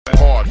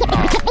Hard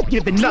knock.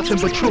 Giving nothing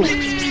but truth.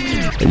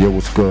 Hey, yo,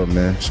 what's good,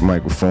 man? It's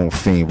microphone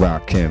fiend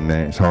Rakim,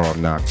 man. It's Hard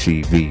Knock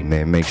TV,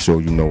 man. Make sure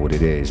you know what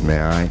it is,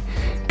 man. All right?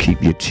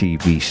 Keep your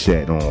TV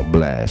set on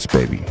blast,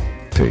 baby.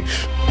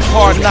 Peace.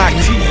 Hard Knock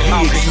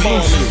TV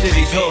exclusive.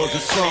 Cities, hoods,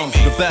 and slums,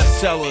 the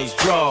best sellers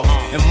draw.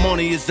 And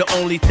money is the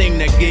only thing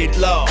that get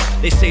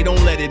lost. They say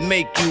don't let it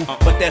make you,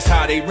 but that's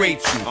how they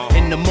rate you.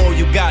 And the more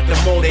you got, the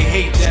more they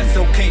hate you. That's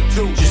okay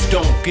too. Just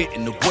don't get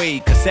in the way,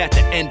 cause at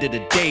the end of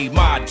the day,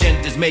 my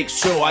agenda's make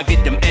sure I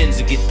get them ends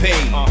and get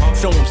paid.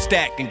 So I'm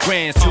stacking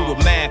grands to the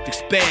math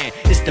expand.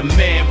 It's the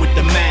man with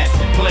the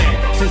master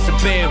plan. Since the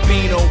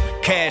Bambino,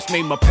 cash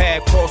made my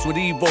path cross with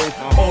Evo.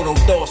 Auto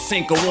thought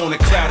Cinco on a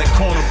crowded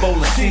corner bowl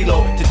of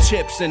CeeLo. The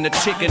chips and the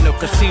chicken, the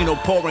casino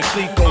pouring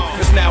Clico.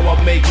 Cause now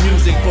I make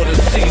music for the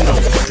casino.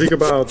 Speak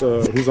about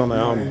who's on the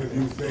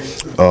album.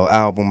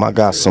 Album, I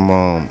got some,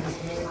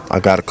 I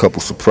got a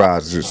couple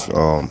surprises.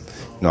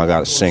 You know, I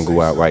got a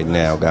single out right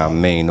now. Got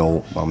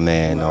Mano, my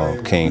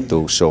man, came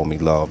through, showed me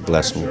love,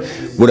 blessed me.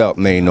 What up,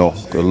 Mano?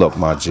 Good luck,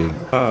 my G.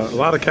 A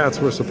lot of cats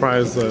were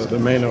surprised that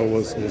Mano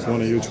was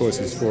one of your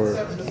choices for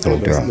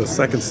the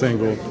second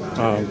single.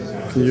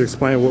 Can you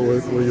explain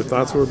what your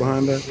thoughts were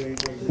behind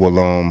that? Well,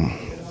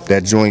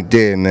 that joint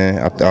did, man.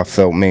 I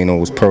felt Mano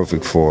was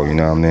perfect for it, you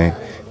know what I mean?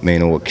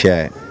 Mano a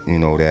cat, you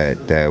know,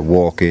 that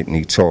walk it and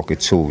he talk it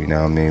too, you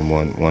know what I mean?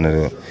 One of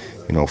the,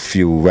 you know,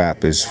 few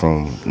rappers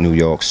from New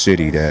York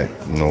City that,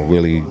 you know,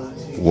 really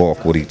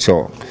walk what he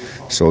talk.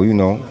 So, you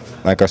know,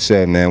 like I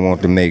said, man, I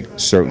wanted to make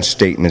certain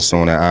statements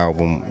on the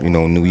album. You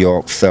know, New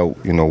York felt,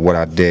 you know, what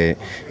I did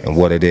and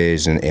what it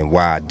is and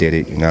why I did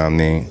it, you know what I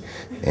mean?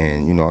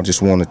 And, you know, I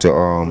just wanted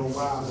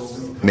to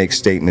make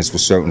statements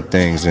with certain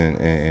things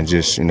and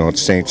just, you know, at the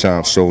same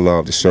time show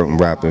love to certain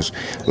rappers.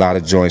 A lot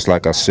of joints,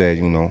 like I said,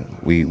 you know,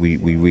 we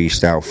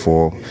reached out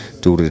for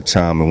due to the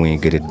time and we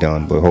didn't get it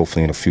done, but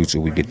hopefully in the future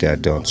we get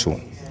that done too.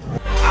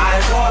 I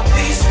walk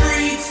these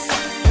streets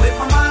with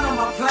my mind on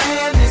my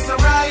plan. It's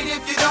alright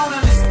if you don't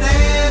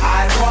understand.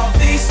 I walk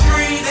these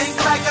streets, think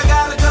like I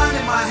got a gun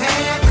in my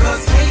hand,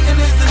 cause hating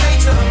is the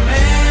nature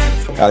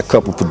of man. Got a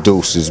couple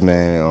producers,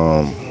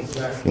 man.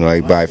 You know,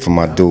 everybody from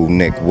my dude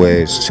Nick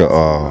Wiz to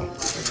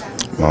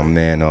my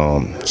man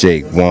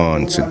Jake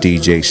One to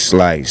DJ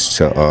Slice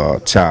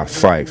to Ty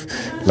Fife.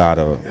 A lot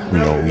of, you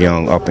know,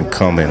 young up and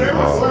coming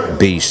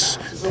beasts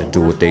that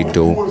do what they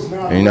do.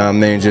 And, you know what I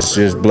mean?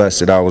 Just blessed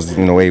that I was,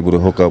 you know, able to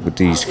hook up with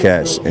these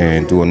cats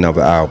and do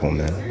another album,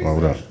 man.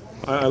 Hold up.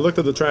 I looked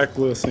at the track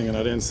listing and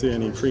I didn't see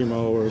any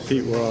Primo or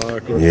Pete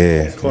Rock or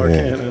Clark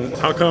Kent.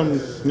 How come,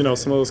 you know,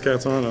 some of those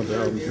cats aren't on the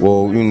album?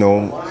 Well, you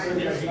know,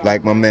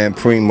 like my man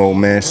Primo,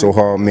 man, so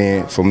hard,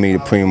 man, for me to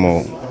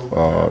Primo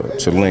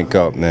to link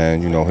up,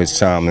 man. You know, his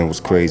timing was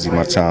crazy,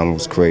 my timing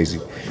was crazy.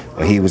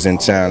 When he was in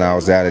town, I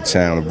was out of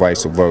town, and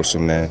vice versa,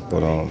 man.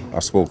 But I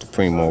spoke to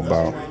Primo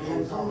about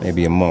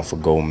maybe a month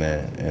ago,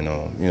 man. And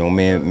you know,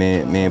 me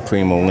and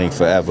Primo link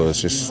forever.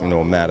 It's just, you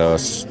know, a matter of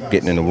us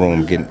getting in the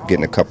room,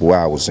 getting a couple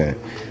hours in.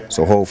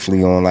 So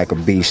hopefully on like a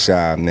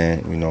B-side,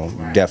 man, you know,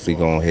 definitely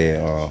gonna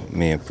hear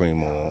me and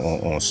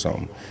Primo on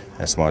something.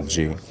 That's my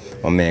G.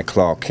 My man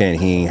Clark Kent,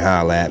 he ain't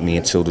holler at me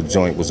until the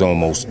joint was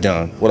almost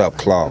done. What up,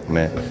 Clark,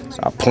 man?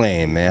 Stop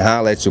playing, man.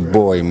 Holler at your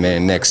boy,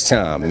 man, next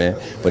time, man.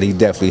 But he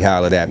definitely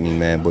hollered at me,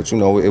 man. But, you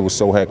know, it was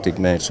so hectic,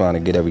 man, trying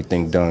to get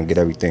everything done, get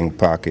everything in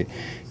pocket.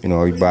 You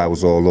know, everybody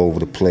was all over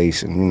the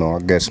place. And, you know, I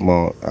guess you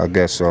know,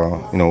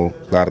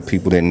 a lot of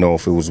people didn't know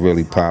if it was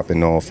really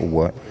popping off or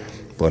what.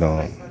 But,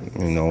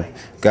 you know,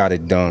 got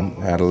it done.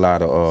 Had a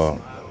lot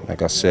of,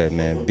 like I said,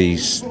 man,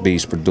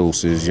 beast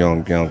producers,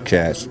 young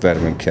cats,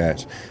 veteran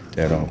cats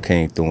that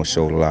came through and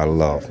showed a lot of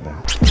love,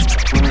 man.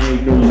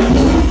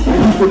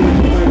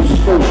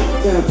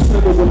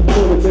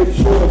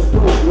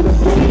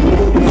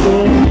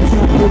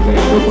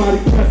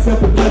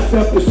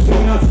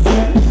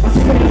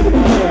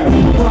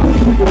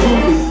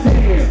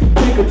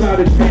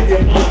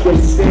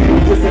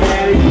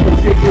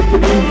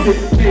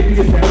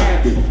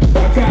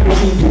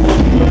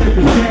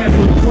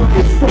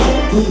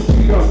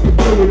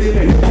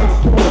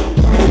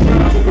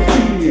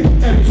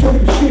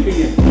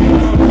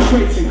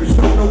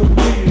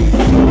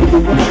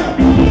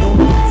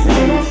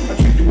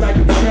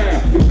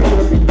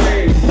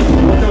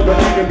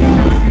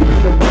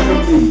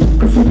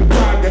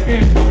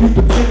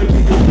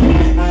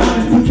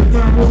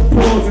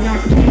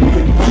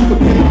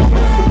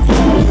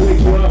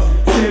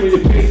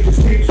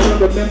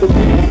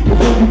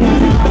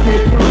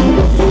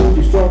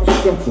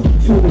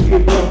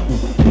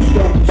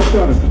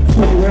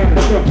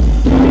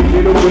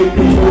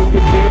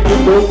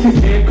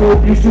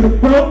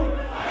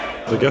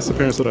 The guest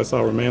appearance that I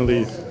saw were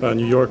mainly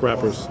New York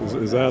rappers.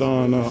 Is that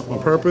on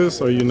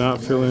purpose? Are you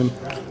not feeling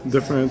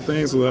different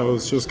things, or that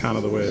was just kind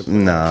of the way?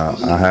 Nah,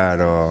 I had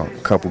a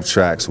couple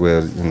tracks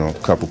where, you know, a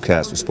couple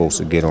cats were supposed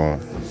to get on,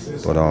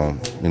 but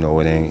you know,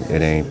 it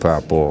ain't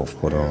pop off.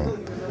 But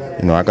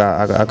you know, I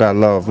got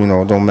love. You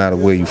know, it don't matter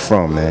where you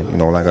from, man. You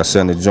know, like I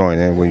said in the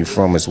joint, ain't where you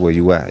from, it's where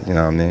you at. You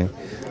know what I mean?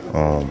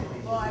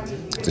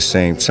 At the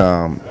same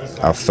time,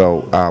 I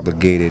felt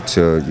obligated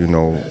to, you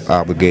know,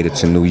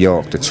 New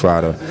York to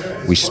try to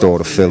restore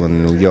the feeling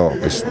in New York.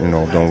 It's, you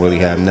know, don't really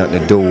have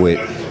nothing to do with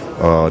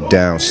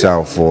down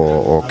south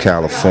or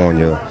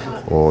California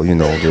or, you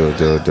know,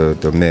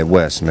 the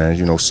Midwest, man.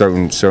 You know,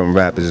 certain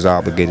rappers is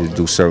obligated to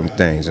do certain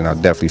things, and I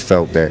definitely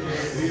felt that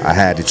I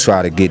had to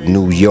try to get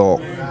New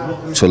York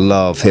to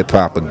love hip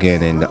hop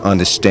again and to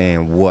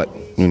understand what,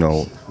 you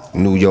know,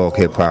 New York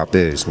hip hop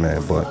is,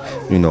 man. But,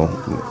 you know,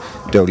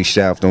 Dirty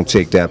South don't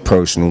take that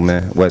personal,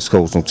 man. West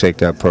Coast don't take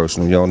that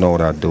personal. Y'all know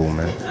what I do,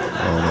 man.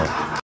 I don't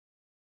know.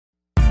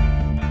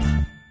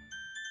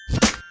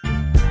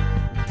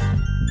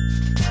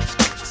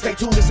 Stay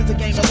tuned, this is the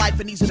game of life,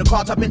 and these are the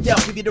cards I've been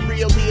dealt. Give you the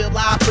real deal,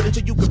 live footage,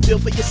 so you can feel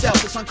for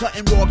yourself. It's uncut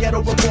and raw,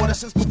 ghetto reporter.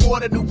 Since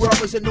before the new world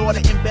was in order,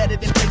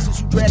 embedded in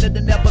places you dreaded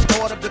and never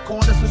thought of. The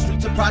corners, the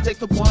streets, and projects,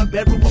 the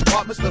one-bedroom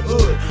apartments, the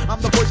hood.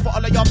 I'm the voice for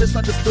all of y'all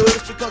misunderstood.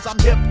 It's because I'm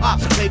hip-hop.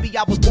 Maybe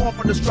I was born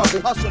from the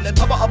struggle, hustle and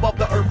hover above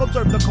the earth.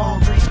 Observe the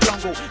concrete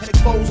jungle and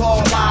expose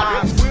all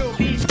lies.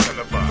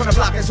 From the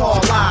block, it's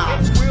all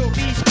lies.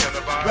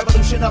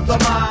 Revolution of the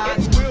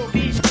mind. It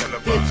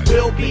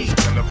will be.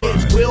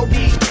 It will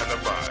be.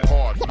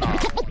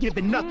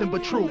 Giving nothing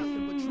but truth.